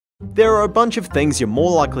There are a bunch of things you're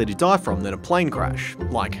more likely to die from than a plane crash,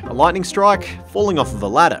 like a lightning strike, falling off of a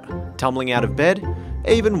ladder, tumbling out of bed,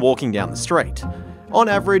 even walking down the street. On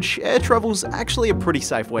average, air travel's actually a pretty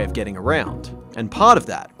safe way of getting around, and part of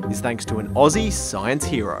that is thanks to an Aussie science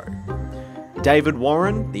hero. David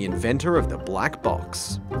Warren, the inventor of the black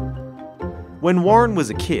box. When Warren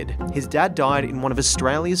was a kid, his dad died in one of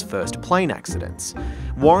Australia's first plane accidents.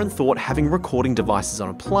 Warren thought having recording devices on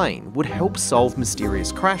a plane would help solve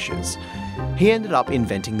mysterious crashes. He ended up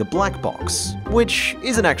inventing the black box, which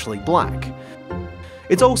isn't actually black.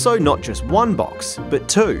 It's also not just one box, but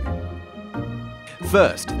two.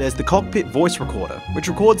 First, there's the cockpit voice recorder, which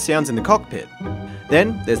records sounds in the cockpit.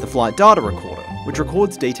 Then, there's the flight data recorder, which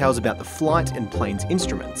records details about the flight and plane's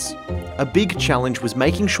instruments. A big challenge was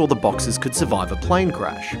making sure the boxes could survive a plane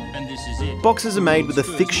crash. And this is it. Boxes are made with a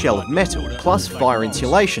thick shell of metal, plus fire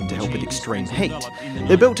insulation to help with extreme heat.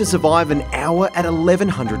 They're built to survive an hour at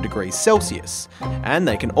 1100 degrees Celsius, and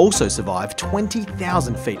they can also survive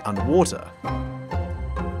 20,000 feet underwater.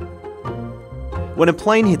 When a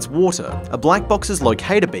plane hits water, a black box's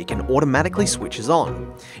locator beacon automatically switches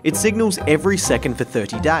on. It signals every second for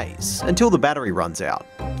 30 days, until the battery runs out.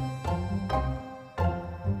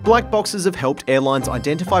 Black boxes have helped airlines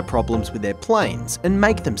identify problems with their planes and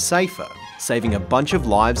make them safer, saving a bunch of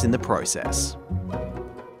lives in the process.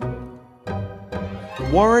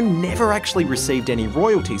 Warren never actually received any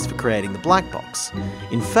royalties for creating the black box.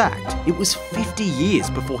 In fact, it was 50 years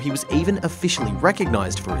before he was even officially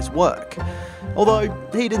recognised for his work, although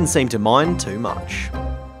he didn't seem to mind too much.